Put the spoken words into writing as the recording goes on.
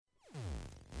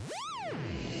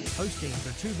hosting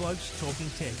the Two Blokes Talking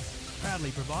Tech, proudly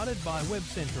provided by Web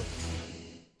Central.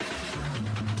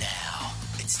 Now,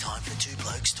 it's time for Two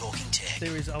Blokes Talking Tech.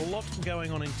 There is a lot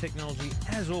going on in technology,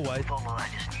 as always. All the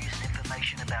latest news and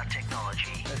information about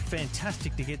technology. It's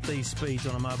fantastic to get these speeds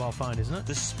on a mobile phone, isn't it?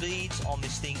 The speeds on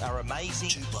this thing are amazing.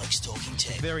 Two Blokes Talking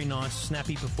Tech. Very nice,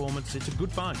 snappy performance. It's a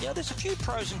good phone. Yeah, there's a few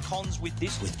pros and cons with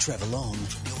this. With Trevor Long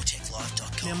from YourTechLife.com.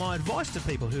 Now, my advice to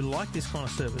people who like this kind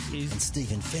of service is... And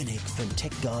Stephen Fennick from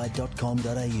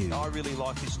TechGuide.com.au. I really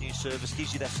like this new service.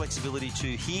 Gives you that flexibility to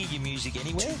hear your music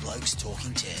anywhere. Two Blokes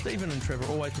Talking Tech. Stephen and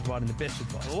Trevor always providing the best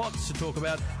advice. Lots to talk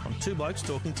about on Two Blokes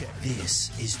Talking Tech. This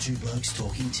is Two Blokes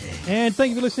Talking Tech. And thank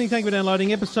you for listening. Thank you for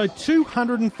downloading episode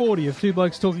 240 of Two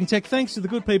Blokes Talking Tech. Thanks to the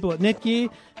good people at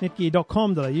Netgear,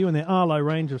 netgear.com.au, and their Arlo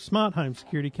range of smart home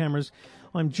security cameras.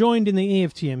 I'm joined in the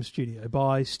EFTM studio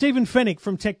by Stephen Fennick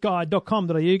from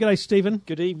techguide.com.au. G'day, Stephen.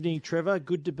 Good evening, Trevor.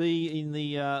 Good to be in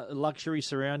the luxury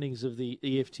surroundings of the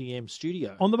EFTM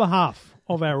studio. On the behalf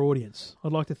of our audience,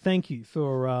 I'd like to thank you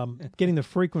for getting the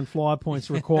frequent flyer points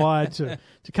required to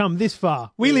come this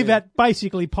far. We live at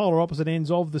basically polar opposite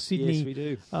ends of the Sydney Yes, we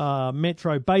do.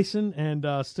 metro basin, and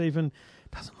Stephen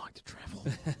doesn't like to travel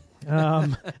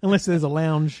unless there's a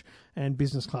lounge and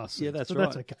business class. Yeah, that's so right.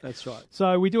 That's okay. That's right.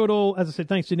 So we do it all, as I said,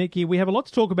 thanks to Netgear. We have a lot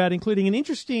to talk about, including an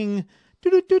interesting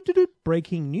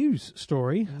breaking news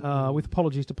story, with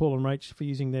apologies to Paul and Rach for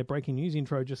using their breaking news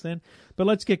intro just then. But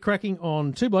let's get cracking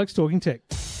on Two Blokes Talking Tech.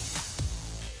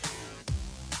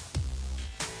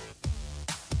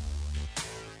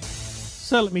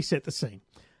 So let me set the scene.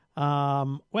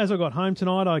 As I got home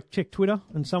tonight, I checked Twitter,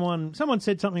 and someone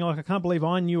said something like, "I can't believe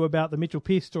I knew about the Mitchell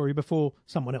Pearce story before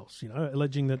someone else,"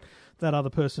 alleging that other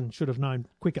person should have known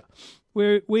quicker.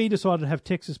 We decided to have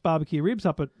Texas barbecue ribs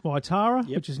up at Waitara,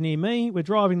 which is near me. We're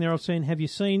driving there. I've seen, have you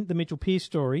seen the Mitchell Pearce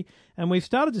story? And we've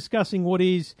started discussing what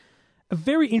is a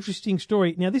very interesting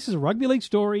story. Now, this is a rugby league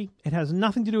story. It has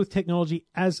nothing to do with technology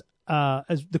as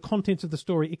the contents of the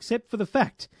story, except for the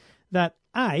fact that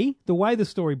A, the way the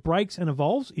story breaks and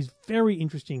evolves is very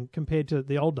interesting compared to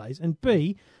the old days, and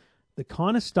B, the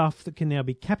kind of stuff that can now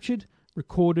be captured,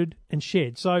 recorded, and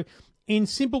shared. So, in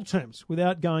simple terms,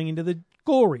 without going into the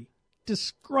gory,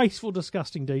 disgraceful,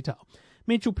 disgusting detail,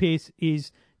 Mitchell Pearce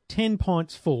is 10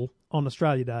 pints full on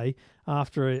Australia Day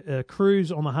after a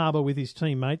cruise on the harbour with his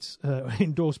teammates,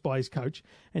 endorsed by his coach,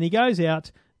 and he goes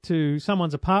out to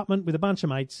someone's apartment with a bunch of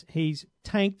mates. He's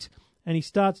tanked, and he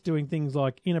starts doing things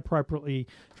like inappropriately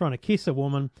trying to kiss a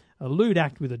woman, a lewd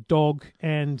act with a dog,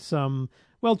 and some,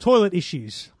 toilet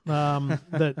issues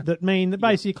that mean that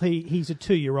basically he's a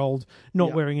 2-year-old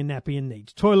not wearing a nappy and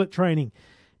needs toilet training.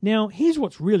 Now, here's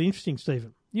what's really interesting,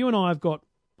 Stephen. You and I I got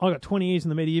 20 years in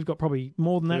the media. You've got probably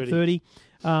more than that, 30.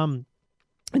 And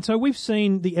so we've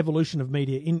seen the evolution of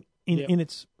media in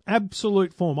its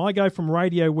absolute form. I go from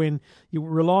radio when you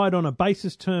relied on a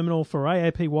basis terminal for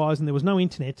AAP wires and there was no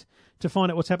internet to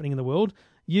find out what's happening in the world.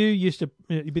 You used to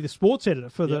be the sports editor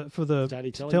for the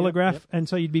Daily Telegraph, and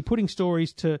so you'd be putting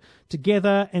stories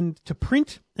together and to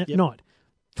print at night.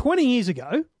 20 years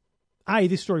ago,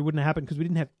 this story wouldn't have happened because we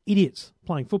didn't have idiots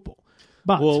playing football.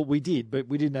 But we did, but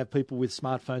we didn't have people with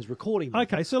smartphones recording them.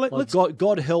 Okay, so let's...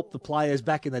 God help the players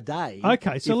back in the day.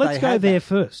 Okay, so let's go there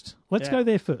first. Let's go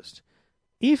there first.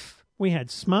 If we had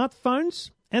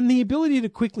smartphones and the ability to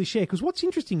quickly share, because what's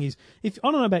interesting is, I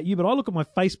don't know about you, but I look at my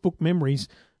Facebook memories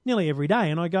nearly every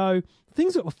day and I go,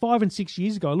 things that were 5 and 6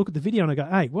 years ago, I look at the video and I go,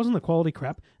 A, wasn't the quality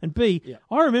crap? And B,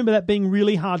 I remember that being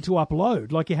really hard to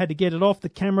upload. Like you had to get it off the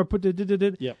camera,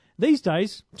 These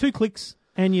days, 2 clicks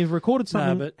and you've recorded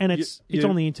something and it's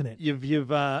on the internet.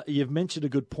 You've mentioned a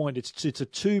good point. It's a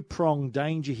two-pronged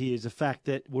danger here, is the fact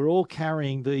that we're all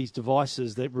carrying these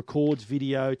devices that records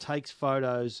video, takes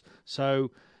photos.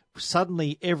 So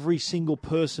suddenly every single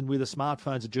person with a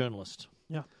smartphone is a journalist.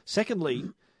 Yeah. Secondly,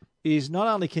 is not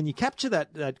only can you capture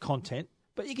that content,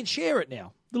 but you can share it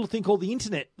now. Little thing called the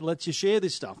internet lets you share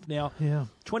this stuff. Now,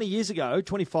 20 years ago,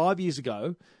 25 years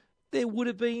ago, there would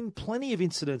have been plenty of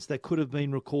incidents that could have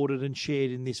been recorded and shared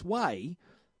in this way,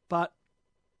 but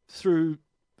through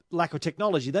lack of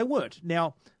technology, they weren't.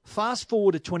 Now, fast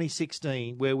forward to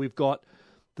 2016, where we've got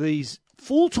these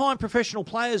full-time professional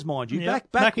players, mind you.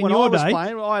 Back when I was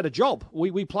playing, I had a job.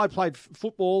 We played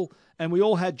football, and we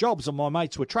all had jobs. And my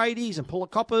mates were tradies and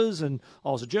pullet coppers, and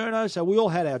I was a journo, so we all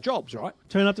had our jobs, right?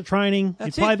 Turn up to training,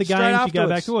 you play the games, you go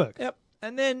back to work. Yep.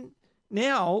 And then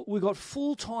now we've got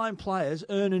full-time players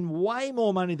earning way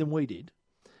more money than we did,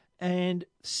 and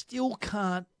still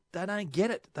they don't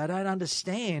get it. They don't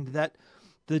understand that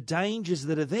the dangers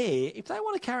that are there. If they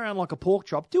want to carry on like a pork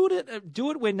chop, do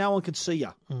it when no one can see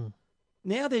you.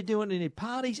 Now they're doing it in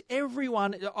parties.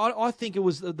 Everyone, I think it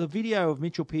was the video of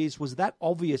Mitchell Pearce was that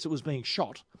obvious it was being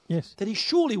shot. Yes. That he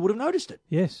surely would have noticed it.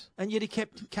 Yes. And yet he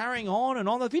kept carrying on and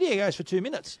on. The video goes for 2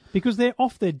 minutes. Because they're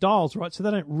off their dials, right? So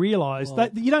they don't realise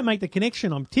that you don't make the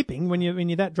connection. I'm tipping when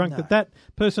you're that drunk that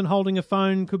person holding a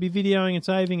phone could be videoing and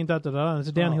saving and and it's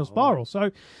a downhill spiral.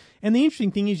 So, and the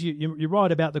interesting thing is you're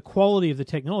right about the quality of the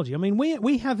technology. I mean,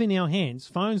 we have in our hands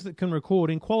phones that can record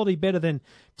in quality better than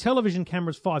television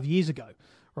cameras 5 years ago,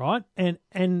 right?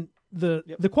 And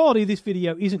the quality of this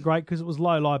video isn't great because it was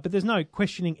low light, but there's no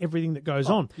questioning everything that goes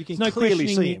on. You can there's no clearly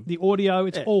questioning see the audio.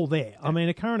 It's all there. I mean,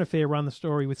 A Current Affair run the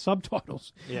story with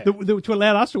subtitles to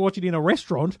allow us to watch it in a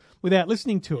restaurant without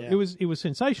listening to it. It was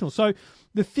sensational. So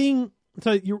the thing,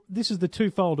 this is the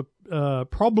twofold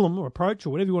problem or approach or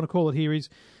whatever you want to call it here is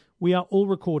we are all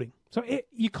recording. So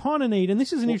you kind of need, and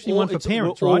this is an interesting one for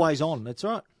parents, right? Always on. That's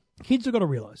right. Kids have got to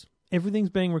realise everything's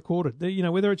being recorded. You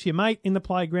know, whether it's your mate in the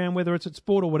playground, whether it's at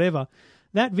sport or whatever,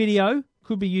 that video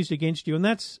could be used against you. And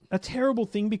that's a terrible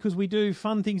thing because we do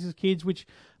fun things as kids, which,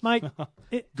 mate...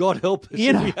 God help us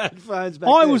if we had phones back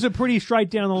I then. was a pretty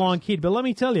straight down the line kid, but let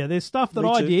me tell you, there's stuff that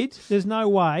I did, there's no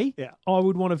way I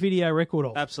would want a video record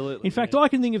of. Absolutely. In fact, I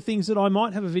can think of things that I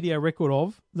might have a video record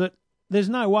of that there's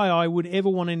no way I would ever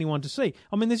want anyone to see.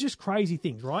 I mean, there's just crazy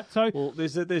things, right? So, well,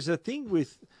 there's a thing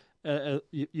with...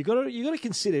 you got to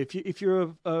consider if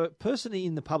you're a person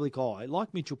in the public eye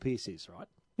like Mitchell Pearce is, right?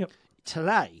 Yep.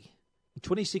 Today, in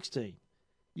 2016,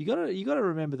 you got to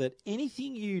remember that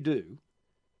anything you do,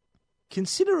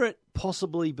 consider it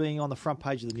possibly being on the front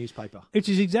page of the newspaper. Which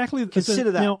is exactly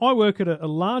consider that. Now, I work at a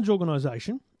large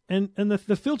organisation, and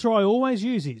the filter I always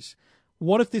use is,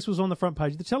 what if this was on the front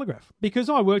page of the Telegraph? Because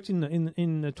I worked in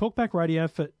the talkback radio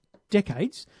for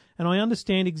decades, and I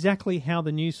understand exactly how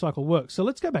the news cycle works. So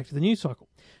let's go back to the news cycle.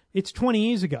 It's 20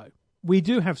 years ago. We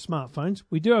do have smartphones.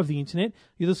 We do have the internet.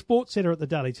 You're the sports centre at the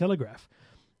Daily Telegraph.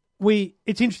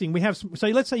 It's interesting. We have so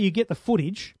let's say you get the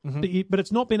footage, but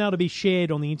it's not been able to be shared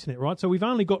on the internet, right? So we've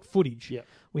only got footage. Yep.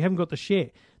 We haven't got the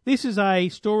share. This is a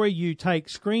story you take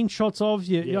screenshots of.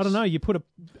 I don't know. You put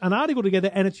an article together,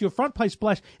 and it's your front page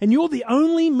splash, and you're the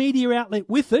only media outlet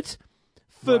with it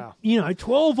for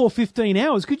 12 or 15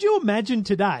 hours. Could you imagine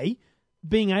today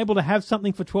being able to have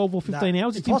something for 12 or 15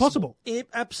 hours? It's impossible.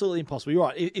 Absolutely impossible. You're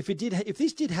right. If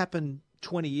this did happen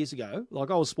 20 years ago, like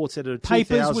I was sports editor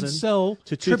papers 2000 would sell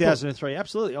to 2003.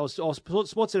 Absolutely. I was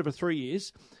sports editor for 3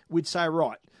 years. We'd say,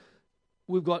 right,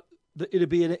 we've got it'd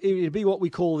be what we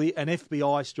call an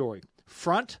FBI story.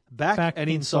 Front, back and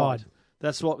inside.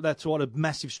 That's what a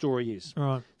massive story is.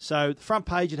 Right. So the front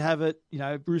page would have it,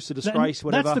 Rooster disgrace,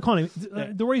 whatever. That's the kind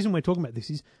of the reason we're talking about this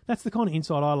is that's the kind of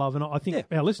insight I love, and I think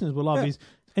our listeners will love is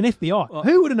an FBI.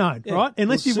 Who would have known, right?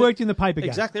 Unless you've worked in the paper game.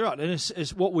 Exactly right. And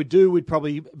it's what we'd do, we'd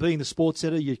probably, being the sports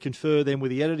editor, you'd confer then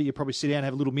with the editor, you'd probably sit down and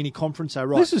have a little mini conference. Say,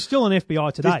 right, this is still an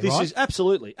FBI today, this right? Is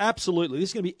absolutely. This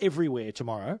is going to be everywhere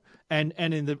tomorrow and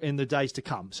in the days to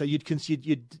come. So you'd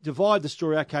divide the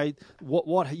story. Okay,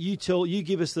 what you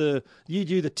give us you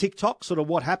do the TikTok, sort of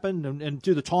what happened and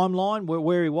do the timeline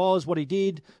where he was, what he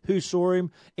did, who saw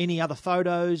him, any other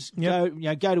photos.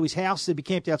 Yep. Go to his house. They'd be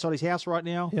camped outside his house right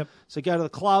now. Yep. So go to the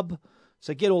club.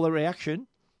 So get all the reaction.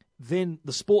 Then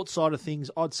the sports side of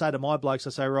things, I'd say to my blokes, I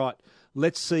say, right,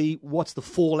 let's see what's the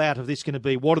fallout of this going to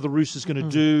be. What are the Roosters going to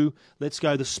do? Let's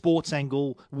go the sports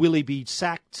angle. Will he be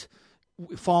sacked?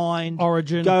 Fined?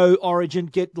 Origin. Go Origin.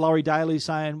 Get Laurie Daly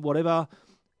saying whatever.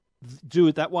 Do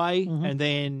it that way. And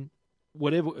then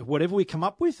whatever we come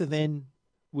up with, and then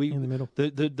in the middle.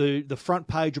 The front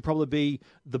page will probably be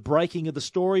the breaking of the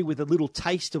story with a little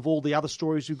taste of all the other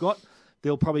stories we've got.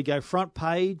 They'll probably go front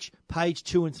page, page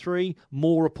 2 and 3,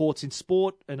 more reports in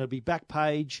sport, and it'll be back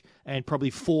page and probably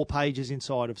 4 pages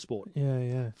inside of sport.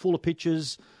 Yeah. Full of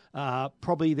pictures.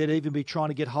 Probably they'd even be trying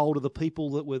to get hold of the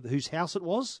people whose house it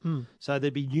was. So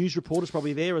there'd be news reporters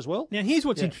probably there as well. Now, here's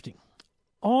what's interesting.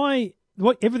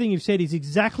 Everything you've said is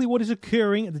exactly what is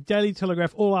occurring at the Daily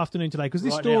Telegraph all afternoon today, because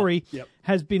this story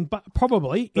has been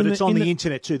probably... But it's on the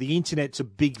internet too. The internet's a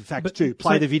big factor too.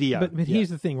 Play the video. But here's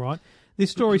the thing, right? This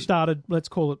story started, let's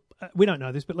call it, we don't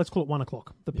know this, but let's call it 1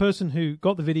 o'clock. The person who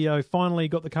got the video finally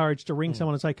got the courage to ring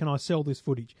someone and say, can I sell this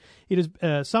footage? It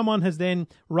is someone has then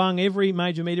rung every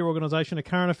major media organisation, A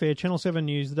Current Affair, Channel 7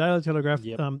 News, the Daily Telegraph,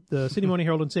 the Sydney Morning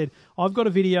Herald, and said, I've got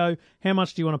a video, how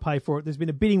much do you want to pay for it? There's been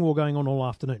a bidding war going on all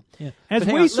afternoon. Yeah. Let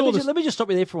me just stop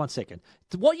you there for 1 second.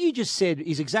 What you just said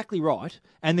is exactly right,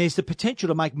 and there's the potential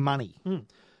to make money.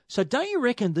 So don't you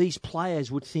reckon these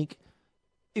players would think,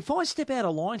 if I step out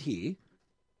of line here,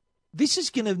 this is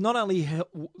going to not only help,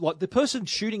 like the person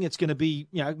shooting it's going to be,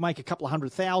 make a couple of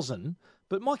 100,000,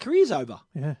 but my career's over.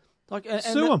 Yeah.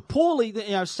 Sue 'em. Poorly,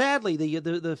 sadly,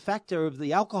 the factor of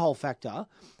the alcohol factor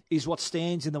is what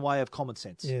stands in the way of common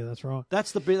sense. Yeah, that's right.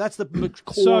 That's the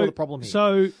core of the problem here.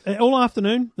 So all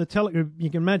afternoon, you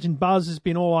can imagine Buzz has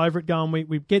been all over it, going,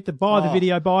 we get to buy the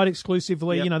video, buy it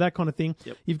exclusively, Yep. That kind of thing.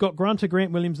 Yep. You've got Grant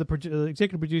Williams, the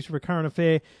executive producer for Current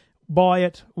Affair. Buy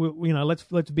it,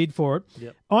 let's bid for it.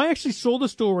 Yep. I actually saw the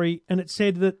story, and it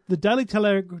said that the Daily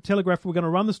Telegraph were going to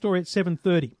run the story at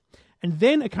 7:30. And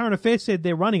then A Current Affair said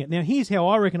they're running it. Now, here's how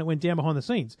I reckon it went down behind the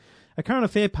scenes. A Current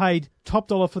Affair paid top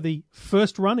dollar for the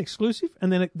first run exclusive,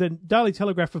 and then the Daily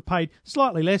Telegraph have paid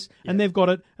slightly less, and they've got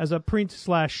it as a print /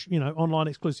 online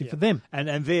exclusive for them.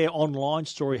 And their online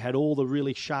story had all the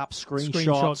really sharp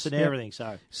screenshots and everything.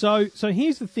 So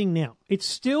here's the thing now. It's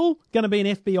still going to be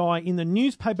an FBI in the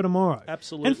newspaper tomorrow.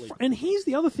 Absolutely. And here's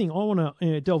the other thing I want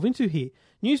to delve into here.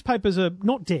 Newspapers are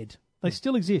not dead. They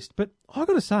still exist. But I've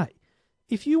got to say,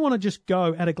 if you want to just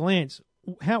go at a glance,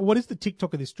 what is the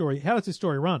TikTok of this story? How does this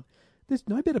story run? There's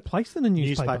no better place than a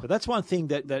newspaper. That's one thing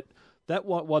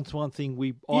one thing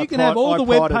you can have all the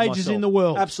web pages in the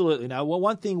world. Absolutely. No. Well,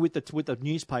 one thing with the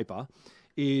newspaper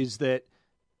is that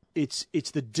it's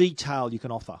the detail you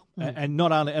can offer, and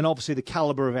not only, and obviously the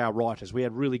caliber of our writers. We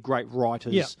had really great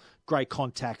writers, great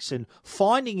contacts, and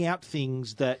finding out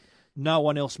things that no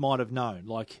one else might have known,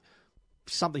 like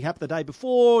something happened the day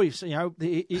before. Whose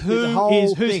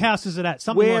house is it at?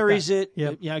 Something Where like that. is it?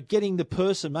 Yep. Getting the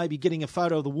person, maybe getting a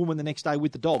photo of the woman the next day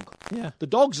with the dog. Yeah, the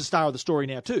dog's the star of the story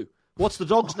now too. What's the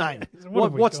dog's name?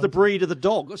 What's the breed of the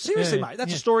dog? Seriously, mate,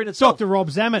 that's a story in itself. Dr. Rob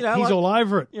Zammit, he's all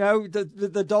over it.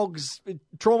 The dog's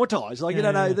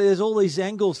traumatized. There's all these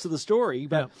angles to the story,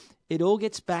 but it all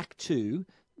gets back to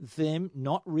them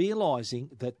not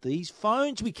realizing that these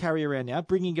phones we carry around now,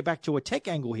 bringing it back to a tech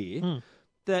angle here,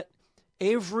 that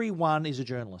everyone is a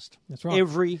journalist. That's right.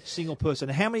 Every single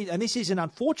person. And this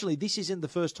isn't the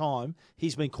first time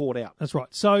he's been caught out. That's right.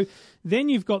 So then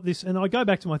you've got this, and I go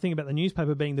back to my thing about the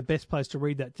newspaper being the best place to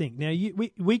read that thing. Now,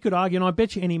 we could argue, and I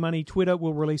bet you any money Twitter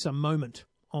will release a moment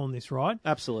on this, right?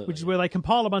 Absolutely. Which is where they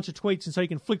compile a bunch of tweets and so you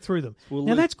can flick through them.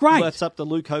 Now, that's great. That's up to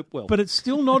Luke Hopewell. But it's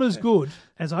still not as good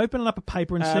as opening up a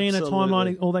paper and seeing a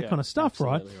timeline, all that kind of stuff,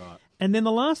 right? Right. And then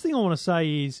the last thing I want to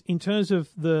say is, in terms of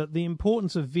the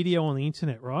importance of video on the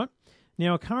internet, right?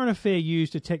 Now, A Current Affair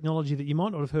used a technology that you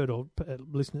might not have heard of,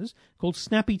 listeners, called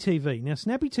Snappy TV. Now,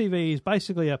 Snappy TV is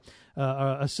basically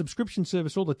a subscription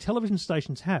service all the television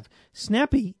stations have.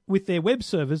 Snappy, with their web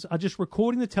servers, are just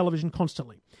recording the television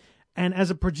constantly. And as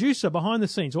a producer behind the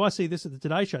scenes, so I see this at the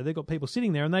Today Show, they've got people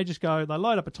sitting there and they just go, they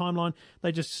load up a timeline,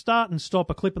 they just start and stop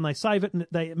a clip and they save it and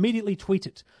they immediately tweet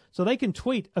it. So they can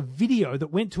tweet a video that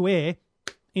went to air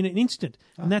in an instant.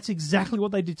 And that's exactly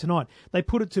what they did tonight. They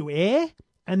put it to air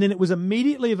and then it was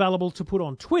immediately available to put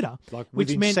on Twitter. Like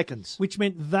within seconds. Which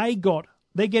meant they're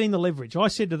getting the leverage. I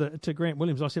said to Grant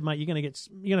Williams, I said, mate, you're going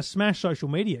to smash social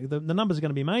media. The numbers are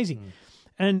going to be amazing.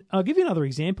 And I'll give you another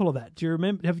example of that. Do you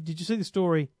remember, did you see the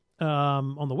story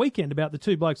on the weekend about the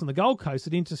two blokes on the Gold Coast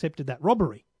that intercepted that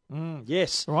robbery?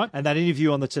 Yes. Right. And that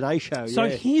interview on the Today Show. So I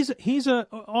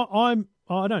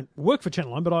don't work for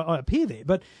Channel 9, but I appear there.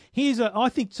 But I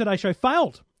think Today Show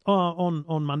failed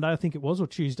on Monday, I think it was, or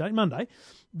Monday.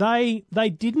 They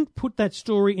didn't put that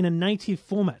story in a native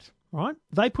format, right?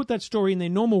 They put that story in their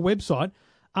normal website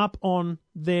up on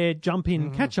their jump-in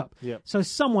catch-up. Yep. So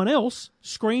someone else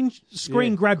screen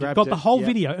grabbed it, got the whole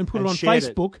video and put it on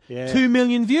Facebook. 2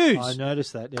 million views. I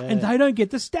noticed that, And they don't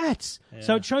get the stats. Yeah.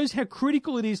 So it shows how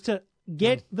critical it is to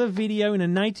get the video in a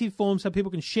native form so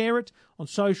people can share it on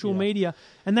social media,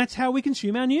 and that's how we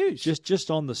consume our news.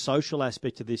 Just on the social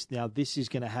aspect of this, now this is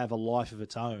going to have a life of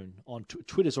its own. On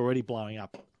Twitter's already blowing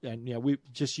up, and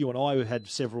you and I had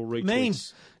several retweets.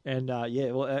 Memes. And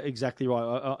exactly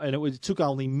right. And it took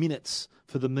only minutes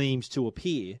for the memes to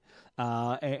appear,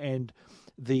 and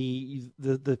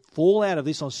the fallout of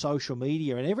this on social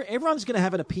media, and everyone's going to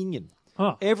have an opinion.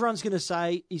 Oh. Everyone's going to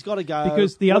say he's got to go.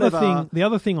 Because the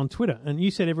other thing on Twitter, and you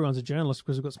said everyone's a journalist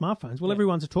because we've got smartphones. Well,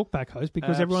 everyone's a talkback host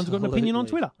because everyone's got an opinion on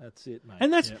Twitter. That's it, mate.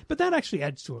 And but that actually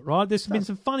adds to it, right? There's been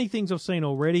some funny things I've seen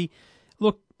already.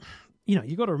 Look,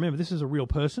 you've got to remember this is a real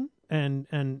person,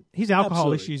 and his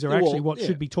alcohol issues are actually what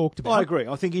should be talked about. I agree.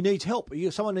 I think he needs help.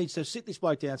 Someone needs to sit this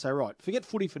bloke down and say, right, forget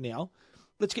footy for now.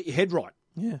 Let's get your head right.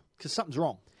 Yeah, because something's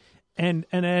wrong. And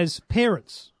as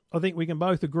parents, I think we can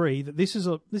both agree that this is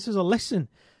a lesson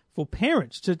for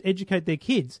parents to educate their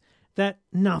kids that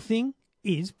nothing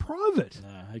is private.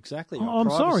 No, exactly. I'm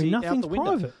sorry, nothing's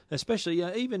private. Especially,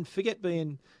 even forget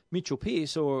being Mitchell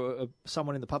Pearce or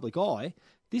someone in the public eye.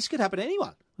 This could happen to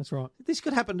anyone. That's right. This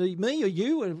could happen to me or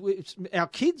you, and our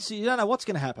kids. You don't know what's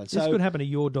going to happen. This could happen to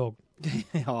your dog.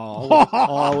 Ziggy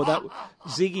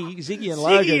and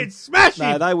Logan. Ziggy and smash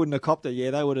him. No, they wouldn't have copped it.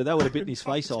 Yeah, they would have bitten his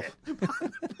face off.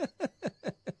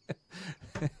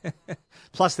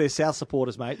 Plus, they're South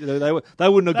supporters, mate. They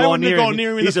wouldn't have gone near him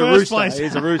in the first place.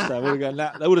 He's a rooster.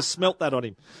 They would have smelt that on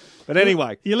him. But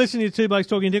anyway, you're listening to Two Blokes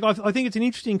Talking Tech. I think it's an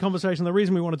interesting conversation. The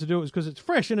reason we wanted to do it is because it's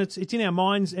fresh and it's in our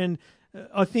minds. And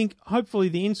I think hopefully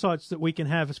the insights that we can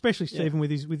have, especially Stephen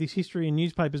with his history in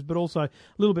newspapers, but also a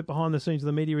little bit behind the scenes of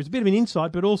the media, is a bit of an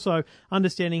insight, but also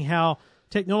understanding how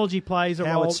technology plays a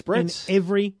role in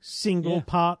every single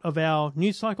part of our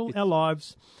news cycle, our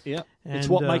lives. Yeah, it's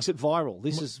what makes it viral.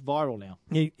 This is viral now.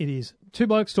 It is. Two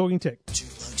Blokes Talking Tech. Two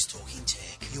Blokes Talking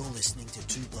Tech. You're listening to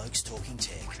Two Blokes Talking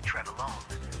Tech with Trevor Long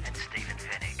and Stephen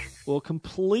Fennick. Well,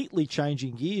 completely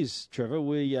changing gears, Trevor.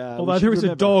 Although there is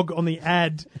a dog on the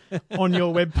ad on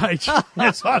your webpage.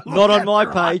 Not on my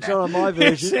page, not on my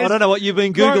version. I don't know what you've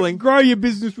been Googling. Grow your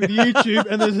business with YouTube,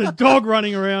 and there's a dog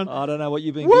running around. I don't know what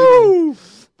you've been Googling.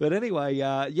 But anyway,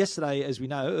 yesterday, as we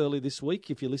know, early this week,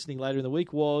 if you're listening later in the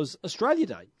week, was Australia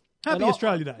Day. Happy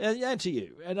Australia Day. And to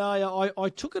you. And I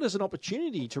took it as an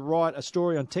opportunity to write a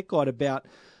story on Tech Guide about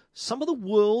some of the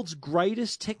world's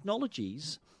greatest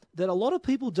technologies that a lot of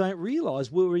people don't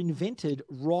realise were invented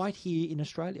right here in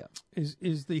Australia.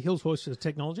 Is the Hills Hoist a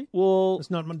technology? Well,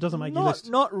 it doesn't make your list.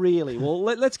 Not really. Well,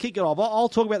 let's kick it off. I'll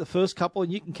talk about the first couple,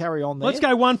 and you can carry on there. Let's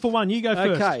go one for one. You go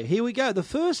first. Okay, here we go. The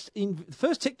first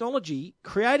technology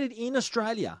created in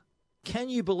Australia, can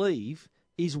you believe,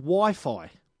 is Wi-Fi.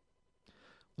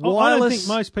 I don't think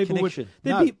most people would.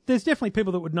 There's definitely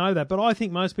people that would know that, but I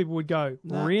think most people would go,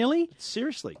 really?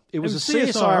 Seriously. It was a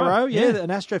CSIRO, an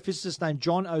astrophysicist named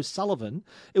John O'Sullivan.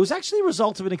 It was actually a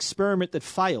result of an experiment that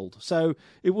failed. So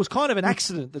it was kind of an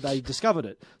accident that they discovered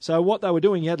it. So what they were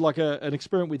doing, you had like an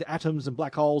experiment with atoms and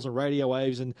black holes and radio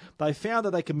waves, and they found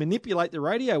that they could manipulate the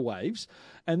radio waves.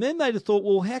 And then they thought,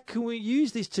 well, how can we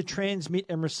use this to transmit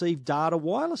and receive data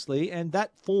wirelessly? And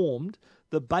that formed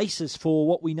the basis for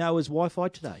what we know as Wi-Fi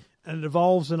today. And it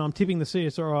evolves, and I'm tipping the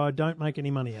CSIRO don't make any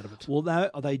money out of it. Well, no,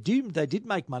 they did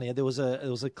make money. There was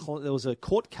a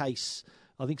court case,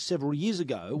 I think several years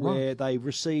ago, where they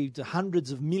received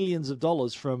hundreds of millions of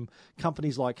dollars from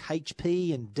companies like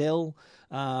HP and Dell,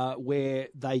 where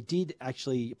they did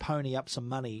actually pony up some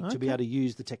money to be able to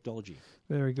use the technology.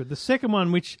 Very good. The second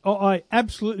one, which I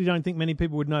absolutely don't think many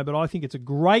people would know, but I think it's a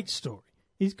great story,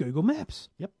 is Google Maps.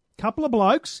 Yep. Couple of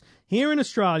blokes here in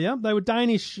Australia. They were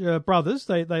Danish brothers.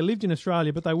 They lived in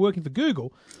Australia, but they were working for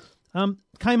Google.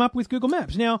 Came up with Google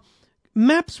Maps. Now,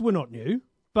 maps were not new,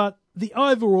 but the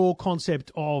overall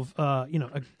concept of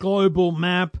a global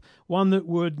map, one that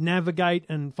would navigate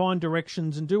and find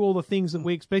directions and do all the things that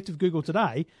we expect of Google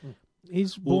today,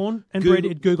 is born and bred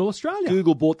at Google Australia.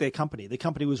 Google bought their company. The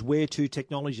company was Where2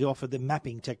 Technology, offered the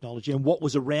mapping technology and what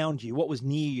was around you, what was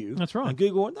near you. That's right. And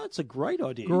Google went, that's a great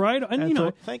idea. Great.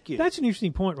 And thank you. That's an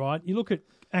interesting point, right? You look at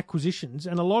acquisitions,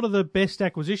 and a lot of the best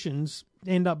acquisitions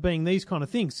end up being these kind of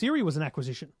things. Siri was an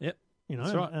acquisition. Yep.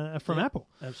 That's right. From Apple.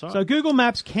 That's right. So Google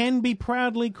Maps can be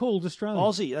proudly called Australia.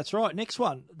 Aussie, that's right. Next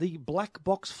one, the black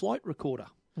box flight recorder.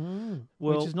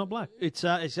 Which is not black. It's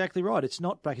exactly right. It's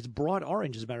not black. It's bright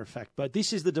orange, as a matter of fact. But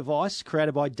this is the device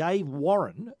created by Dave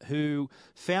Warren, who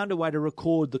found a way to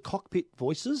record the cockpit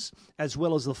voices as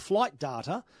well as the flight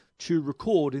data to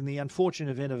record, in the unfortunate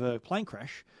event of a plane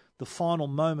crash, the final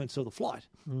moments of the flight.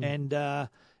 And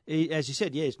as you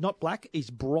said, it's not black. It's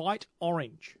bright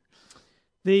orange.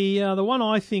 The one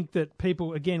I think that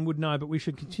people, again, would know, but we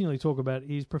should continually talk about,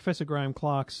 is Professor Graham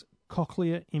Clark's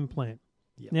cochlear implant.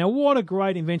 Yep. Now, what a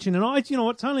great invention. And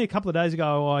it's only a couple of days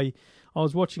ago I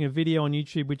was watching a video on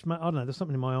YouTube, which, I don't know, there's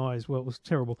something in my eye as well. It was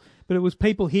terrible. But it was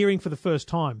people hearing for the first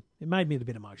time. It made me a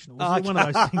bit emotional. It was one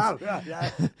of those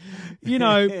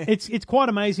things. It's quite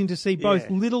amazing to see both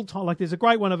like there's a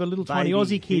great one of a little tiny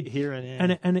Aussie kid.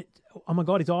 And it, oh my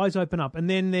God, his eyes open up. And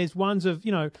then there's ones of,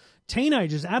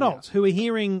 teenagers, adults who are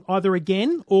hearing either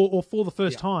again or for the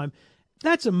first time.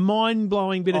 That's a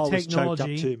mind-blowing bit of technology. I was choked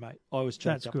up too, mate. I was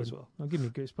choked up as well. I'll give me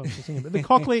goosebumps for thinking. But the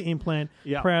cochlear implant,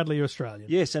 proudly Australian.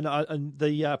 Yes, and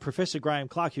the Professor Graham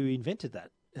Clark, who invented that,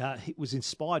 he was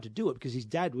inspired to do it because his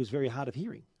dad was very hard of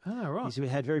hearing. Oh, right. He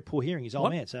had very poor hearing, his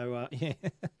old man. So,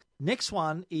 Next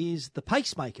one is the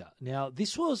pacemaker. Now,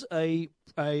 this was a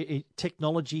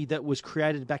technology that was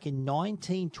created back in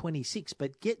 1926,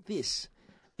 but get this.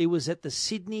 It was at the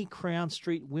Sydney Crown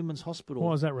Street Women's Hospital.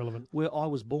 Why is that relevant? Where I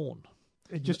was born.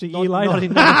 Just a year later.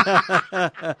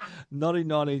 Not in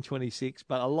 1926,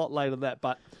 but a lot later than that.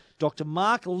 But Dr.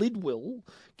 Mark Lidwell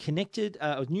connected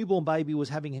a newborn baby was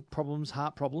having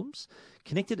heart problems,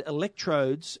 connected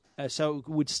electrodes so it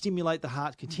would stimulate the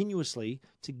heart continuously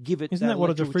to give it. Isn't that what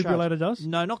a defibrillator does?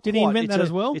 No, not Did quite. he invent that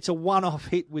as well? It's a one-off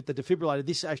hit with the defibrillator.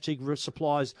 This actually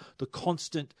supplies the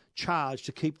constant charge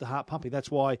to keep the heart pumping.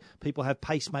 That's why people have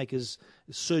pacemakers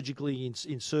surgically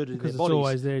inserted in their bodies. Because it's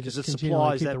always there, because just it continually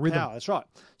supplies keep that the rhythm. power. That's right.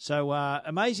 So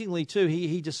amazingly too,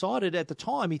 he decided at the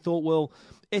time, he thought, well,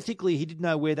 ethically he didn't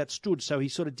know where that stood, so he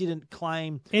sort of didn't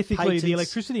claim Ethically, patents. the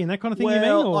electricity and that kind of thing, Well, you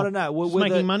mean? Or I don't know. just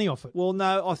making money off it? Well,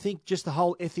 no, I think just the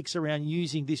whole ethics around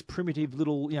using this primitive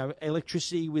little,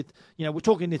 electricity with, we're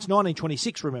talking, it's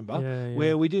 1926, remember, Yeah.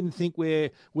 where we didn't think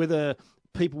whether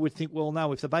people would think, well,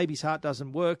 no, if the baby's heart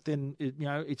doesn't work, then,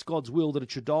 it's God's will that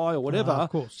it should die or whatever. Of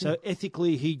course. So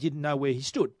ethically, he didn't know where he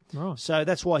stood. Right. So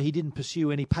that's why he didn't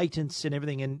pursue any patents and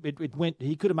everything. And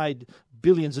he could have made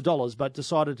billions of dollars, but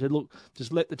decided to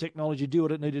just let the technology do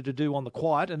what it needed to do on the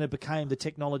quiet, and it became the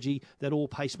technology that all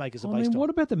pacemakers are based on.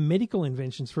 What about the medical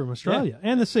inventions from Australia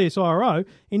and the CSIRO?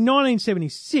 In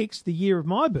 1976, the year of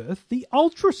my birth, the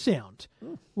ultrasound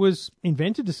was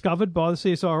discovered by the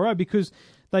CSIRO because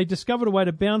they discovered a way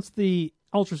to bounce the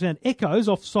ultrasound echoes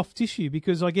off soft tissue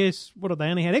because I guess, they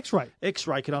only had X-ray.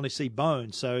 X-ray can only see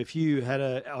bone. So if you had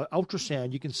an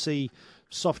ultrasound, you can see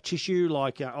soft tissue,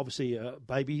 like obviously a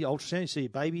baby ultrasound. You see a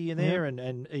baby in there,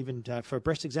 and even for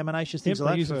breast examinations, things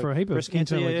like that. Use it for a heap of breast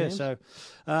cancer. internal Yeah. exams.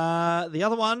 So the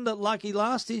other one, that lucky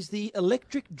last, is the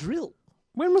electric drill.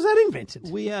 When was that invented?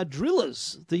 We are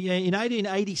drillers. In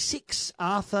 1886,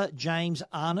 Arthur James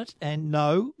Arnott, and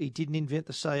no, he didn't invent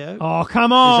the Sao. Oh,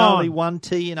 come on. There's only one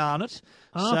T in Arnott.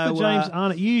 Arthur James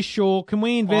Arnott, you sure? Can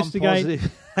we investigate?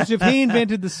 positive. Because if he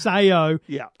invented the Sao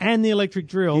Yeah. and the electric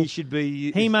drill, He should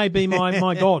be. he may be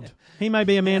my god. He may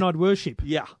be a man I'd worship.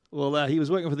 Yeah. Well, he was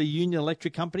working for the Union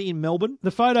Electric Company in Melbourne.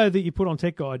 The photo that you put on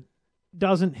Tech Guide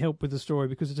doesn't help with the story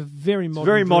because it's a very modern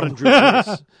Very drill. modern drill.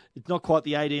 Yes. It's not quite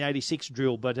the 1886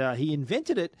 drill, but he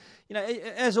invented it.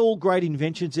 As all great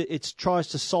inventions, it tries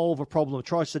to solve a problem. It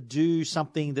tries to do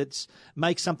something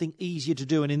makes something easier to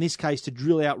do. And in this case, to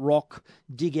drill out rock,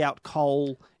 dig out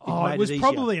coal. It was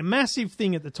probably a massive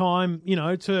thing at the time,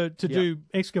 to do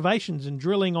excavations and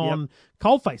drilling on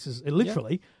coal faces,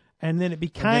 literally. And then it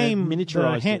became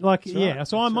miniaturized it. Right. Right.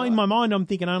 So in my mind, I'm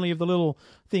thinking only of the little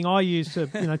thing I use to,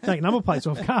 take number plates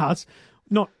off cars.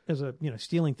 Not as a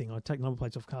stealing thing. I take number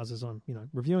plates off cars as I'm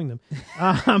reviewing them.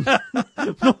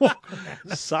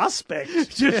 Suspect.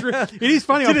 It is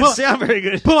funny. Didn't sound very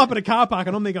good. Pull up at a car park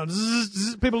and I'm there going. Zzz,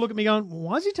 zzz. People look at me going,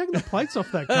 "Why is he taking the plates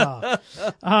off that car?"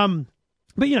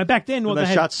 But back then, When they they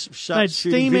had shut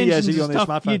steam videos engines of you and on their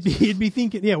stuff. smartphones. You'd be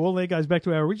thinking, there goes back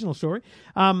to our original story.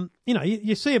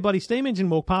 You see a bloody steam engine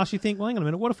walk past, you think, well, hang on a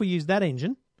minute, what if we use that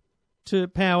engine to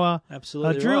power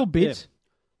Absolutely a drill right. bit? Yeah.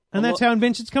 And that's how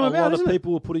inventions come about, A lot isn't of it?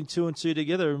 people were putting two and two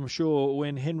together. I'm sure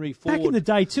when Henry Ford... Back in the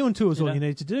day, 2 and 2 was all you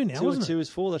needed to do now, Two wasn't and two it? is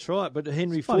four, that's right. But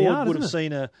Henry It's Ford bloody hard, would have isn't it?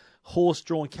 seen a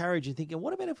horse-drawn carriage and thinking,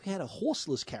 what about if we had a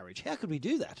horseless carriage? How could we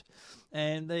do that?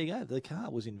 And there you go, the car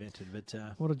was invented. But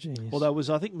What a genius. well, that was,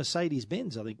 I think,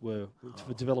 Mercedes-Benz, were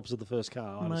developers of the first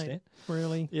car, I Mate, understand.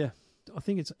 really? Yeah. I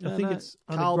think it's No, under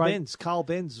Carl great, Benz. Carl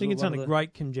Benz. I think it's one under of the-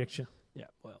 great conjecture. Yeah,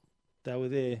 well, they were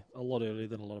there a lot earlier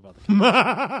than a lot of other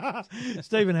cars.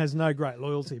 Stephen has no great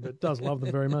loyalty, but does love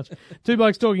them very much. Two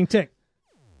Blokes Talking Tech.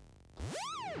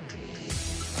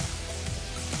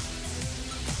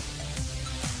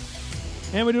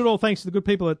 And we do it all thanks to the good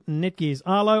people at Netgear's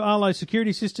Arlo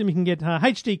security system. You can get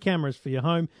HD cameras for your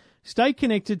home. Stay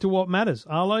connected to what matters.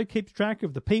 Arlo keeps track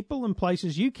of the people and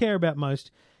places you care about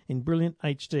most in brilliant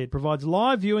HD. It provides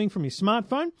live viewing from your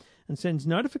smartphone and sends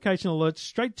notification alerts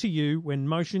straight to you when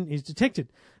motion is detected.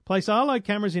 Place Arlo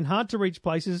cameras in hard-to-reach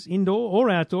places, indoor or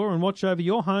outdoor, and watch over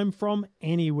your home from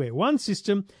anywhere. One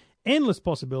system, endless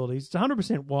possibilities. It's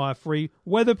 100% wire-free,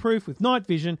 weatherproof with night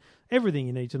vision. Everything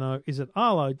you need to know is at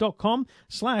arlo.com/au.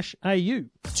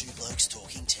 Two Blokes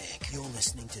Talking Tech. You're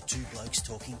listening to Two Blokes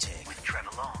Talking Tech with Trevor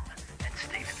Long and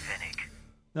Stephen Fennick.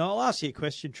 Now, I'll ask you a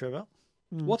question, Trevor.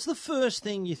 What's the first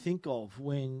thing you think of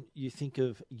when you think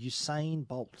of Usain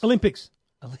Bolt? Olympics.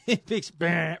 Olympics.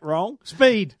 Wrong.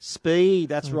 Speed. Speed,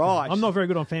 that's right. I'm not very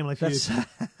good on Family Feud.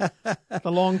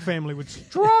 The Long family would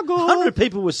struggle. 100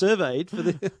 people were surveyed for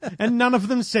the... And none of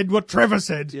them said what Trevor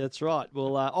said. Yeah, that's right.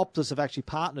 Well, Optus have actually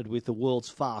partnered with the world's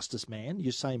fastest man,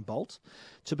 Usain Bolt,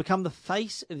 to become the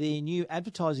face of their new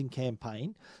advertising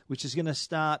campaign, which is going to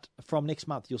start from next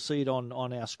month. You'll see it on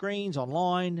our screens,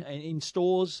 online, and in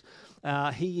stores.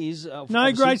 He is...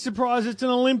 No great surprise, it's an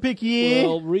Olympic year.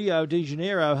 Well, Rio de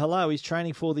Janeiro, hello, he's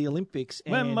training for the Olympics.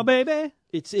 When and my baby...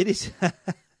 It is...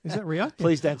 Is that Rio?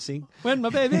 Please don't sing. When my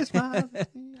baby smiles.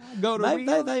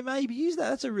 They maybe use that.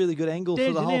 That's a really good angle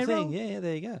for the whole thing. Yeah,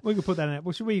 there you go. We could put that in.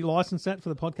 Well, should we license that for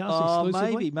the podcast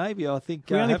exclusively? Maybe. I think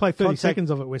we only play 30 seconds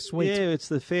of it. We're sweet. Yeah, it's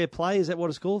the fair play. Is that what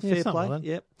it's called? Yeah, fair play. like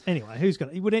yep. Anyway, who's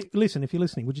going to listen? If you're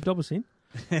listening, would you dob us in?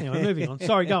 Anyway, moving on.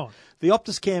 Sorry, go on. The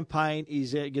Optus campaign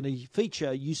is going to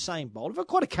feature Usain Bolt.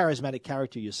 Quite a charismatic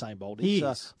character, Usain Bolt.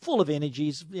 He's full of energy.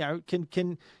 He's,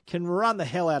 can run the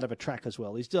hell out of a track as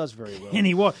well. He does very well. And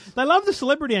they love the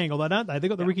celebrity angle, though, don't they? They've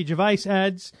got the Ricky Gervais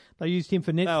ads. They used him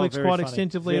for Netflix quite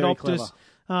extensively at Optus.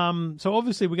 So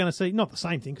obviously we're going to see, not the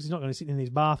same thing, because he's not going to sit in his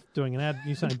bath doing an ad.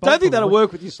 Usain Bolt. Don't think that'll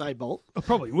work with Usain Bolt. I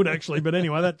probably would, actually, but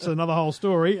anyway, that's another whole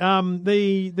story. So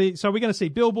we're going to see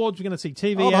billboards, we're going to see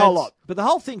TV ads. A whole lot. But the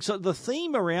whole thing, so the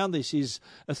theme around this is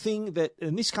a thing that,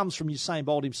 and this comes from Usain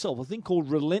Bolt himself, a thing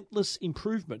called relentless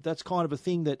improvement. That's kind of a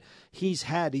thing that he's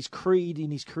had. His creed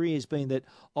in his career has been that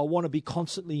I want to be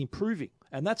constantly improving.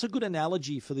 And that's a good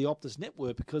analogy for the Optus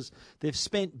network, because they've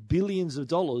spent billions of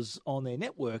dollars on their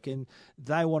network, and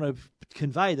they want to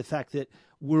convey the fact that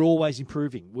we're always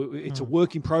improving. It's a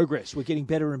work in progress. We're getting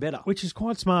better and better. Which is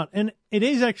quite smart. And it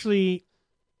is actually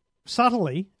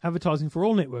subtly advertising for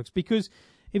all networks, because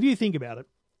if you think about it,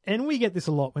 and we get this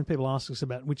a lot when people ask us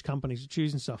about which companies to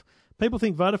choose and stuff. People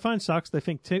think Vodafone sucks, they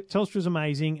think Telstra's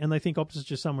amazing, and they think Optus is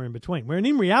just somewhere in between. Where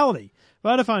in reality,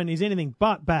 Vodafone is anything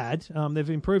but bad. They've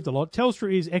improved a lot.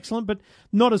 Telstra is excellent, but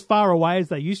not as far away as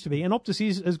they used to be. And Optus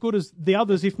is as good as the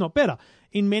others, if not better,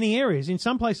 in many areas. In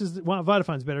some places,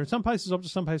 Vodafone's better. In some places, Optus,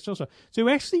 some places, Telstra. So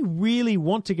we actually really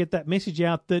want to get that message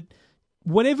out that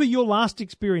whatever your last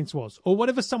experience was, or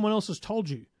whatever someone else has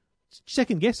told you,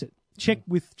 second guess it. Check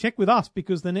with us,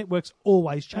 because the network's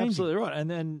always changing. Absolutely right. And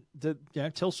then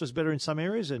Telstra's better in some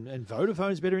areas, and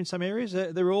Vodafone's better in some areas.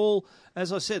 They're all,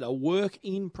 as I said, a work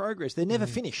in progress. They're never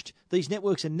finished. These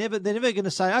networks they're never going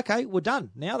to say, okay, we're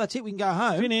done. Now that's it. We can go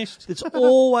home. Finished. It's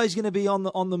always going to be on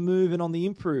the move and on the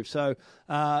improve. So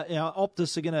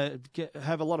Optus are going to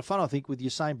have a lot of fun, I think, with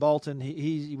Usain Bolt, and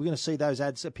we're going to see those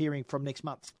ads appearing from next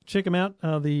month. Check them out.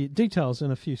 The details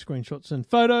and a few screenshots and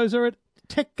photos are at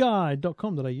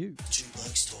techguide.com.au. Two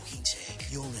Blokes Talking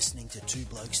Tech. You're listening to Two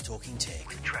Blokes Talking Tech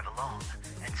with Trevor Long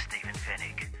and Stephen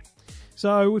Fennick.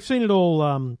 So we've seen it all,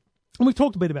 and we've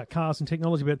talked a bit about cars and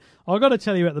technology, but I've got to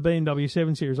tell you about the BMW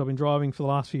 7 Series I've been driving for the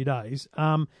last few days.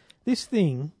 This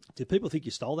thing... Did people think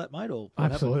you stole that, mate? Or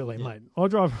absolutely, mate. I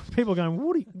drive... People are going,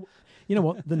 what are you... You know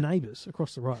what? The neighbours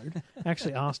across the road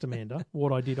actually asked Amanda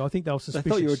what I did. I think they were suspicious. They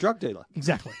thought you were a drug dealer.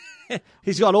 Exactly.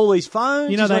 He's got all these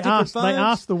phones. You know, they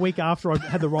asked the week after I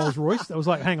had the Rolls Royce. That was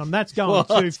like, hang on, that's going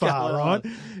too far, right?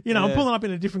 You know, I'm pulling up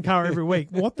in a different car every week.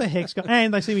 What the heck's going on?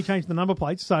 And they see me change the number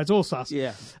plates, so it's all sus.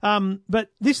 Yeah.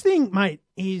 But this thing, mate,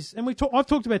 is, and I've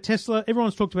talked about Tesla.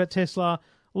 Everyone's talked about Tesla.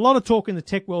 A lot of talk in the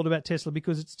tech world about Tesla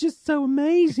because it's just so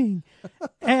amazing,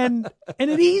 and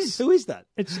it is. Who is that?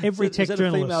 It's every tech journalist. Is that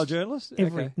a female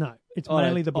journalist? No, it's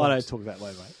mainly the blokes. I don't talk that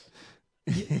way,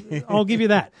 mate. I'll give you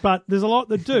that, but there's a lot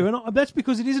that do, and that's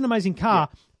because it is an amazing car,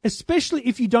 especially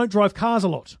if you don't drive cars a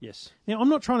lot. Yes. Now, I'm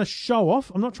not trying to show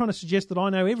off. I'm not trying to suggest that I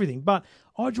know everything, but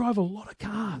I drive a lot of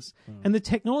cars, and the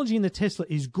technology in the Tesla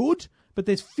is good, but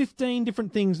there's 15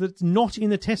 different things that's not in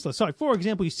the Tesla. So, for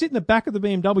example, you sit in the back of the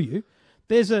BMW.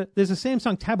 There's a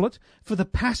Samsung tablet for the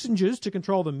passengers to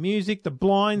control the music, the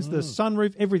blinds, the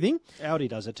sunroof, everything. Audi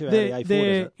does it too. Audi A4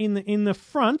 does it. In the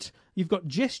front, you've got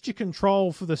gesture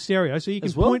control for the stereo, so you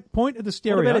can point at the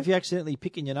stereo. What about if you accidentally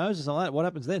pick in your nose or something like that? What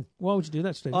happens then? Why would you do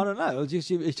that, Steve? I don't know.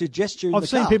 It's a gesture in the car. I've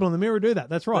seen people in the mirror do that.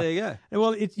 That's right. There you go.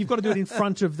 Well, you've got to do it in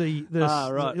front of the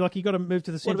right. Like you've got to move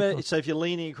to the center. What about so if you're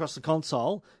leaning across the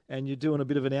console and you're doing a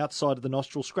bit of an outside of the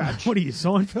nostril scratch? What are you,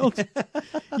 Seinfeld?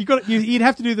 You'd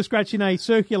have to do the scratch in a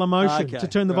circular motion to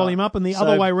turn the volume up, and the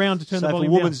other way around to turn the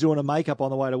volume down. So if a woman's doing a makeup on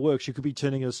the way to work, she could be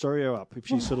turning her stereo up if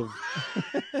she's sort of.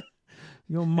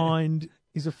 Your mind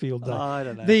is a field day. I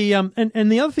don't know. The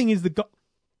and the other thing is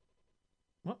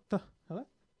what the hello?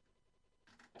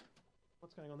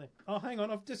 What's going on there? Oh, hang on,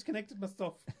 I've disconnected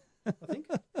myself. I think.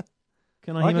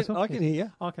 Can I hear myself? I can hear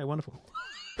you. Okay, wonderful.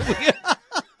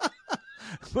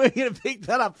 Where are you going to pick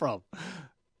that up from?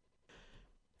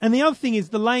 And the other thing is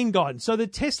the lane guidance. So the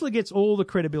Tesla gets all the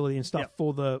credibility and stuff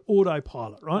for the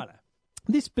autopilot, right?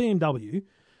 This BMW,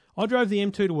 I drove the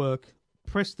M2 to work,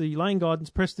 pressed the lane guidance,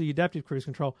 pressed the adaptive cruise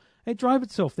control. It drove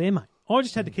itself there, mate. I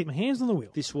just had to keep my hands on the wheel.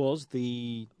 This was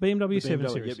the BMW 7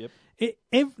 Series.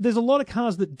 Yep. There's a lot of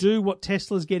cars that do what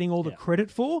Tesla's getting all the credit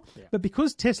for, but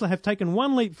because Tesla have taken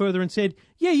one leap further and said,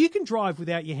 yeah, you can drive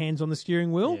without your hands on the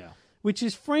steering wheel, which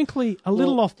is frankly a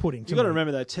little off-putting to You've got to me.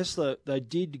 remember, though, Tesla, they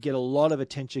did get a lot of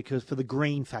attention for the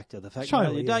green factor. The fact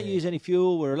Totally, you don't use any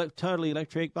fuel, we're totally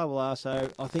electric, blah, blah, blah. So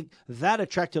I think that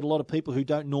attracted a lot of people who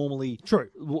don't normally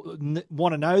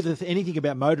want to know anything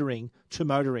about motoring to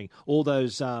motoring. All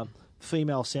those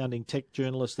female-sounding tech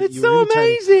journalists that It's you were so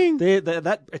imitating. amazing!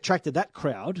 That attracted that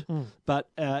crowd. But,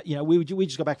 we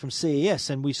just got back from CES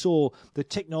and we saw the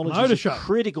technology is a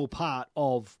critical part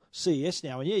of CES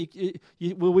now. And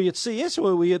were we at CES or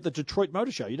were we at the Detroit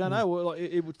Motor Show? You don't know. Well,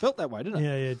 it felt that way, didn't it?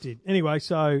 Yeah, it did. Anyway,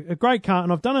 so a great car.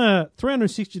 And I've done a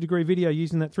 360-degree video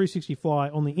using that 360 fly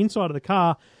on the inside of the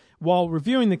car while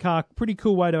reviewing the car. Pretty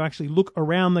cool way to actually look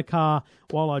around the car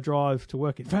while I drive to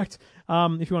work. In fact,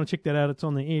 if you want to check that out, it's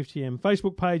on the EFTM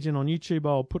Facebook page and on YouTube.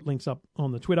 I'll put links up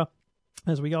on the Twitter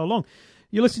as we go along.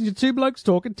 You're listening to Two Blokes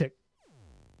Talking Tech.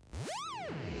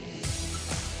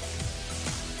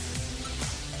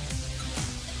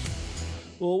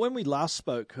 Well, when we last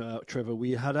spoke, Trevor,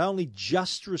 we had only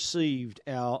just received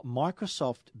our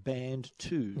Microsoft Band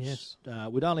 2s. Yes.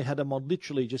 We'd only had them on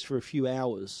literally just for a few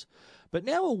hours. But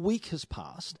now a week has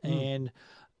passed, and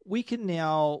we can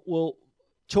now,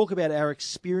 talk about our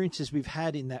experiences we've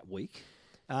had in that week.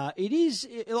 I've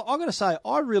got to say,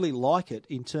 I really like it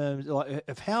in terms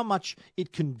of how much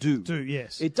it can do.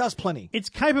 Yes. It does plenty. Its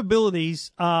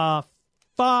capabilities are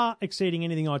far exceeding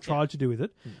anything I tried to do with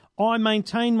it. I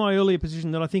maintain my earlier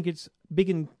position that I think it's big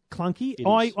and clunky.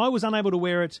 I was unable to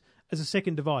wear it as a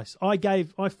second device. I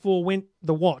forewent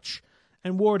the watch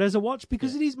and wore it as a watch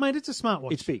because it is, mate, it's a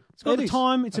smartwatch. It's big. It's got the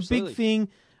time. It's Absolutely. a big thing.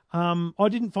 I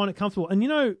didn't find it comfortable. And,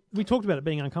 we talked about it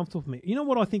being uncomfortable for me. You know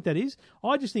what I think that is?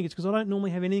 I just think it's because I don't normally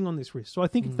have anything on this wrist. So I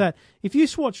think it's that if you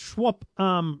swap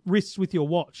wrists with your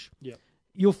watch,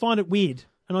 you'll find it weird.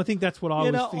 And I think that's what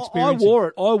I was experiencing.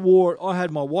 I wore it. I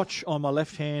had my watch on my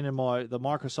left hand and the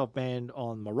Microsoft Band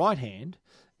on my right hand,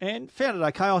 and found it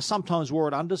okay. I sometimes wore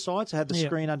it underside, so I had the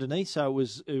screen underneath, so it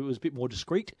was a bit more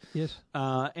discreet. Yes.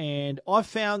 And I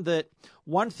found that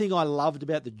one thing I loved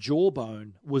about the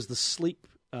Jawbone was the sleep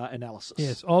analysis.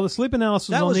 Yes. Oh, the sleep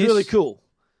analysis that on was this, really cool.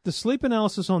 The sleep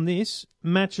analysis on this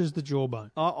matches the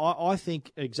Jawbone. I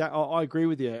think exactly. I agree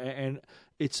with you, and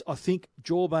I think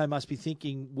Jawbone must be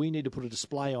thinking we need to put a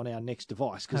display on our next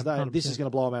device because this is going to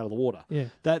blow them out of the water. Yeah.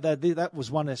 That was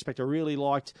one aspect I really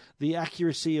liked. The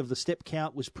accuracy of the step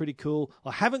count was pretty cool.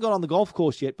 I haven't got on the golf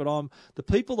course yet, but the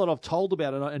people that I've told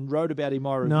about it and wrote about in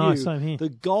my review, same here. the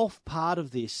golf part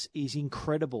of this is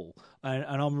incredible, and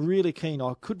I'm really keen.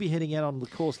 I could be heading out on the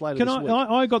course later this week.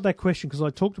 I got that question because I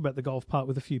talked about the golf part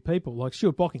with a few people. Like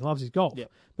Stuart Bocking loves his golf,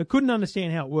 but couldn't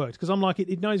understand how it works because I'm like,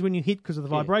 it knows when you hit because of the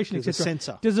vibration, etc.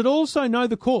 Sensor. Does it also know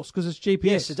the course because it's GPS?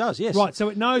 Yes, it does. Yes, right. So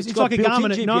it knows. It's got like a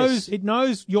Garmin. GPS. It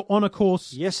knows you're on a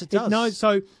course. Yes, it does. It knows.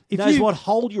 So it knows what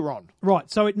hole you're on. Right.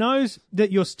 So it knows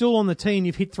that you're still on the tee and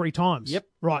you've hit 3 times. Yep.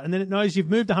 Right, and then it knows you've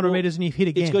moved 100 metres and you've hit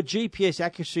again. It's got GPS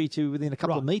accuracy to within a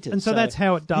couple of metres. And so that's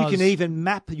how it does. You can even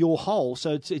map your hole.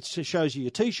 So it shows you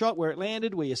your tee shot, where it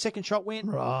landed, where your second shot went.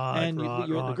 And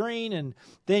you're at the green. And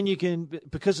then you can,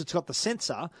 because it's got the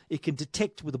sensor, it can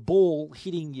detect with a ball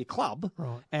hitting your club.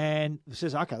 Right. And it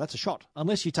says, okay, that's a shot.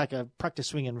 Unless you take a practice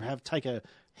swing and take a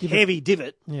heavy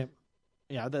divot. Yeah.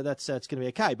 That's going to be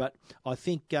okay. But I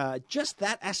think just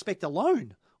that aspect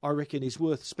alone, I reckon, is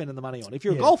worth spending the money on. If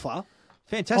you're a golfer,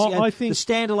 fantastic. I think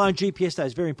the standalone GPS, though,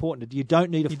 is very important. You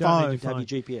don't need a phone to have your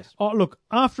GPS. Oh, look,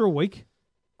 after a week,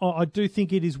 I do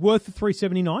think it is worth the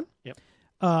 $379.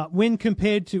 Yep. When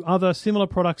compared to other similar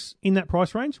products in that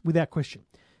price range, without question.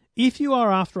 If you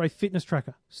are after a fitness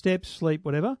tracker, steps, sleep,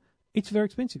 whatever, it's very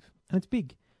expensive and it's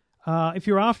big. If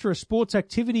you're after a sports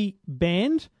activity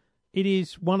band, it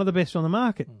is one of the best on the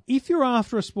market. If you're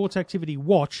after a sports activity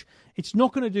watch, it's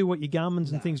not going to do what your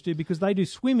Garmin's and things do because they do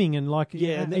swimming and well,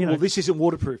 this isn't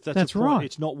waterproof. That's right.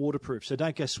 It's not waterproof, so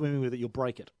don't go swimming with it. You'll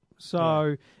break it.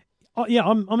 So,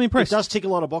 I'm impressed. It does tick a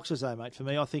lot of boxes, though, mate. For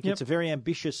me, I think it's a very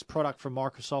ambitious product from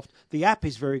Microsoft. The app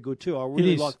is very good too. I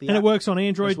really like the app, and it works on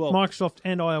Android, well. Microsoft,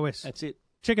 and iOS. That's it.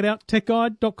 Check it out.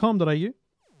 techguide.com.au.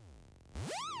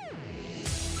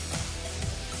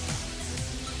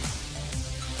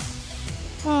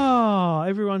 Oh,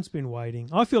 everyone's been waiting.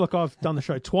 I feel like I've done the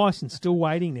show twice and still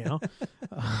waiting now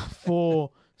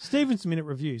for Stephen's Minute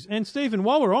Reviews. And Stephen,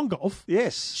 while we're on golf,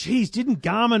 yes, geez, didn't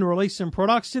Garmin release some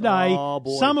products today? Oh,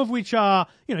 boy. Some of which are,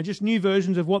 just new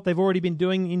versions of what they've already been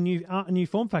doing in new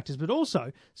form factors, but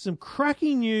also some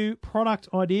cracking new product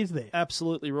ideas there.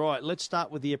 Absolutely right. Let's start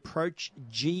with the Approach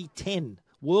G10.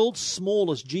 World's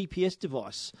smallest GPS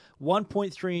device,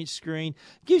 1.3-inch screen.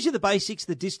 Gives you the basics,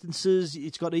 the distances.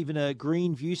 It's got even a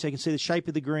green view, so you can see the shape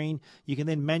of the green. You can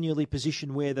then manually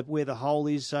position where the hole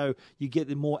is, so you get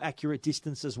the more accurate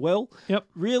distance as well. Yep.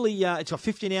 Really, it's got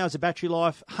 15 hours of battery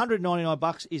life.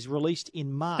 $199 is released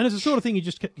in March. And it's the sort of thing you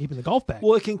just keep in the golf bag.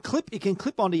 Well, it can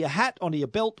clip onto your hat, onto your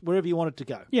belt, wherever you want it to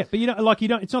go. Yeah, but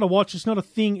it's not a watch, it's not a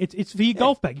thing, it's for your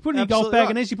golf bag. You put it in your golf bag,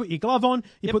 and as you put your glove on,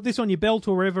 you put this on your belt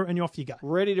or wherever, and off you go.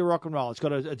 Ready to rock and roll. It's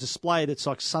got a display that's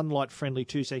like sunlight friendly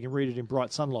too, so you can read it in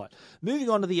bright sunlight. Moving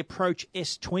on to the Approach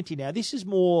S20 now. This is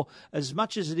more, as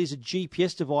much as it is a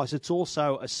GPS device, it's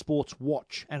also a sports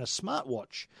watch and a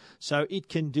smartwatch. So it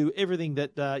can do everything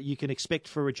that you can expect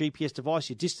for a GPS device,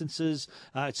 your distances.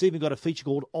 It's even got a feature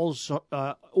called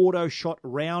Auto Shot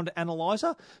Round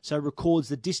Analyzer, so it records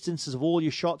the distances of all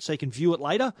your shots so you can view it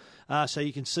later. So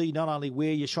you can see not only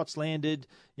where your shots landed,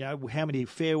 how many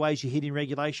fairways you hit in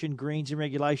regulation, greens in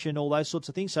regulation, all those sorts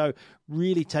of things. So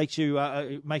really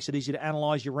it makes it easy to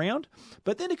analyse your round.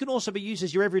 But then it can also be used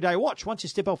as your everyday watch. Once you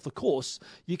step off the course,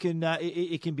 you can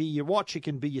it can be your watch, it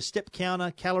can be your step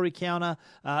counter, calorie counter,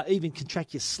 even can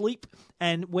track your sleep.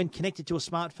 And when connected to a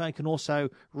smartphone, can also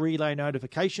relay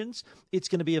notifications. It's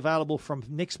going to be available from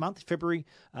next month, February,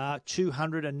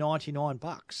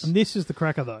 $299. And this is the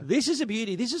cracker, though. This is a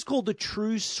beauty. This is called the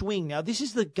True Swing. Now, this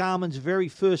is the Garmin's very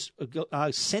first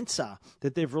sensor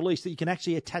that they've released that you can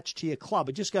actually attach to your club.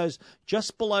 It just goes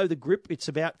just below the grip. It's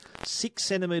about 6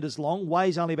 centimetres long,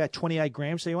 weighs only about 28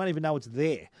 grams, so you won't even know it's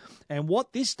there. And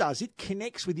what this does, it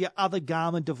connects with your other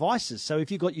Garmin devices. So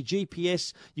if you've got your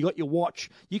GPS, you've got your watch,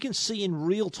 you can see in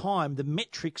real time the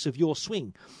metrics of your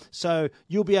swing. So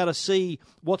you'll be able to see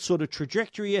what sort of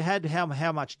trajectory you had,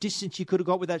 how much distance you could have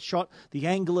got with that shot, the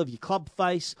angle of your club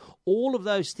face. All of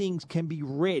those things can be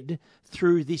read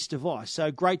through this device. So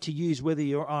great to use whether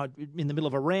you're in the middle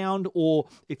of a round or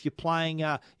if you're playing,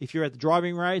 if you're at the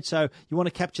driving range. So you want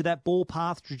to capture that ball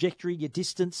path, trajectory, your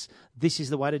distance. This is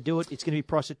the way to do it. It's going to be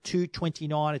priced at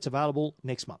 $229. It's available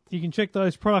next month. You can check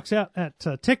those products out at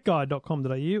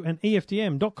techguide.com.au and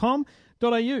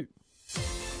EFTM.com.au.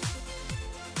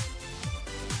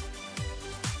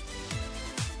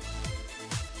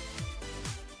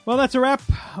 Well, that's a wrap.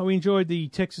 We enjoyed the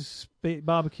Texas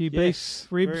barbecue beef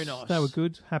ribs. Very nice. They were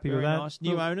good. Happy with that. Nice.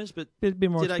 New owners, but a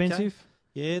bit more expensive. Okay.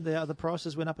 Yeah, the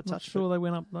prices went up a touch. Not sure they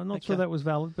went up. I'm not sure that was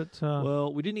valid, but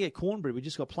well, we didn't get cornbread. We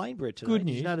just got plain bread today. Good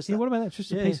news. Did you notice that? Yeah, what about that?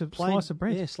 Just a piece of slice of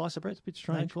bread. Yeah, slice of bread. It's a bit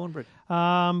strange. No cornbread.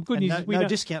 Good news. No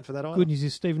discount for that either. Good news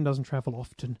is Stephen doesn't travel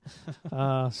often,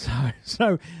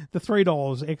 so the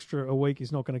 $3 extra a week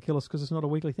is not going to kill us because it's not a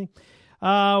weekly thing.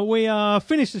 We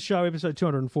finished the show, episode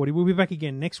 240. We'll be back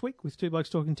again next week with Two Blokes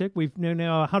Talking Tech. We've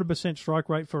now 100% strike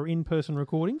rate for in-person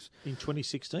recordings. In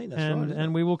 2016, that's right.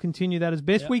 And we will continue that as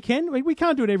best we can. We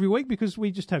can't do it every week because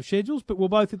we just have schedules, but we'll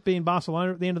both be in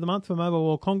Barcelona at the end of the month for Mobile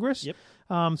World Congress. Yep.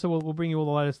 So we'll bring you all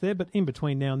the latest there. But in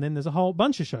between now and then, there's a whole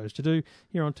bunch of shows to do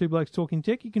here on Two Blokes Talking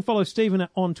Tech. You can follow Stephen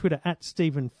on Twitter at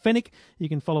Stephen Fennick. You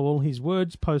can follow all his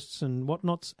words, posts and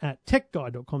whatnots at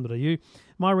techguide.com.au.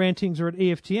 My rantings are at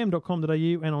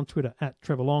EFTM.com.au and on Twitter at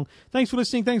Trevor Long. Thanks for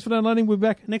listening. Thanks for downloading. We'll be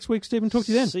back next week, Stephen. Talk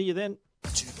to you then. See you then.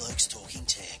 Two Blokes Talking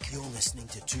Tech. You're listening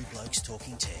to Two Blokes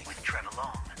Talking Tech with Trevor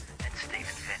Long.